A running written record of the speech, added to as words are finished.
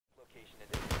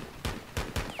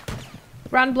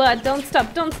Run, blood. Don't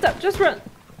stop. Don't stop. Just run.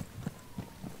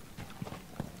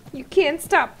 You can't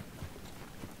stop.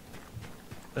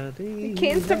 You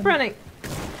can't stop running.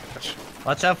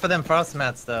 Watch out for them frost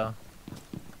mats, though.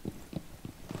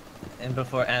 And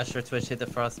before Ash or Twitch hit the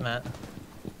frost mat.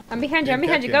 I'm behind you. I'm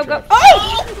behind you. Go, go.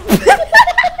 Oh!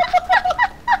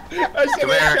 Come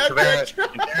here.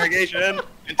 Interrogation.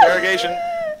 Interrogation.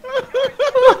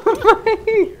 Oh my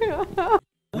god.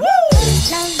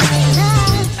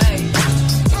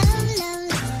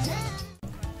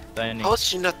 How is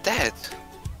she not dead?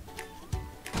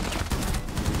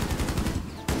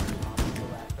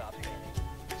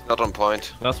 It's not on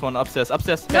point. Last one upstairs,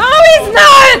 upstairs. No, he's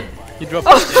not! He dropped.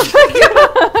 Oh my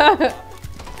god!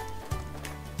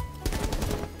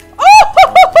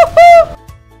 Oh!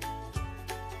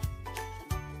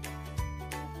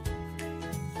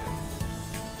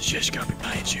 Shyshka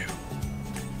behind you.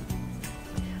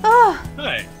 Oh!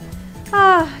 Hey.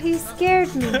 Ah, you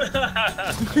scared me.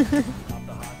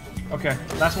 Okay,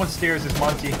 last one stairs is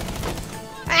Monty.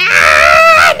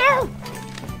 Ah, no!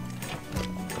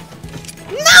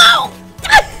 No!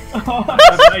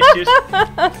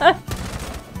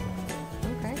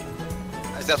 Okay.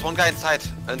 There's one guy inside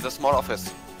in the small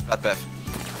office. Bloodbath.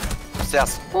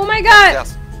 Upstairs. Oh my god!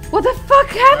 Upstairs. What the fuck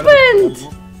happened?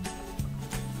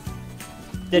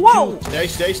 Whoa!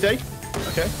 Stay.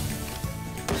 Okay.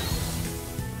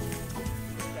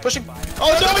 Pushing.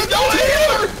 Oh no, he's not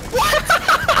here! What?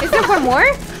 Is there one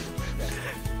more?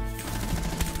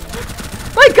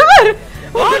 My god!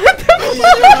 What the fuck?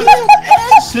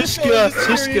 Shyshka.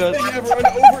 An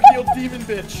overhealed demon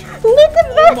bitch. Look at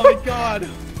that! Oh my god.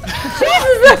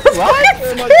 Jesus, What?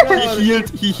 Oh my god.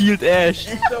 He healed Ash.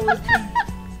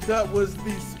 That was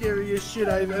the scariest shit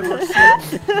I've ever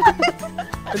seen.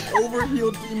 An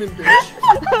overhealed demon bitch.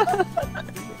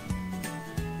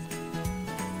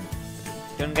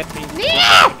 Don't get me.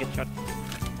 Yeah! Get shot.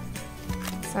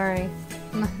 Sorry.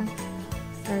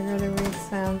 Sorry, really weird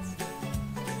sounds.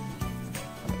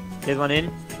 There's one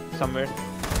in somewhere.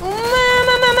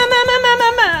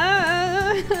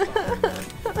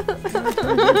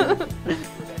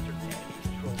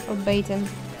 Oh, bait him.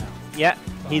 Yeah,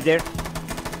 he's there.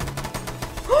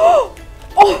 Oh!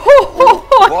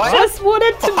 I just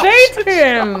wanted to bait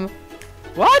him!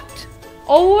 What?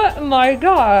 Oh my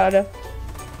god.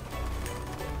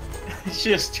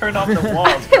 Just turn off the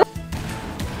walls.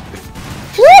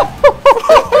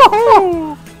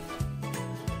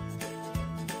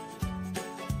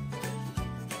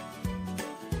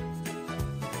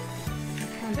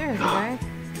 Oh, there's a guy.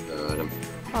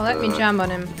 Oh, let me jump on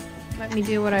him. Let me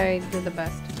do what I do the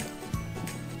best.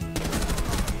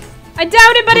 I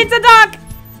doubt it, but it's a duck!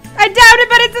 I doubt it,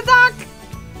 but it's a duck!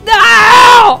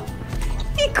 No!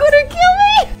 He couldn't kill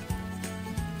me!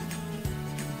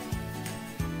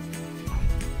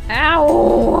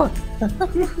 Ow!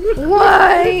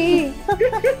 Why?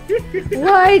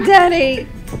 Why, Daddy?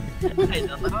 I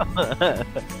don't know.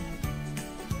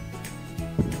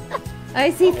 I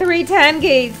see 3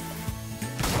 tangies.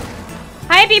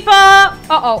 Hi, people!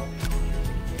 Uh-oh.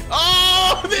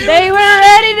 Oh! They were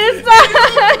ready this time!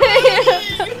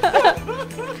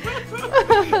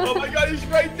 Oh my god, he's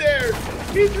right there!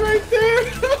 He's right there!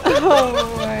 Oh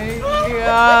my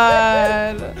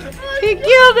god. He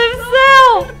killed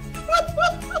himself!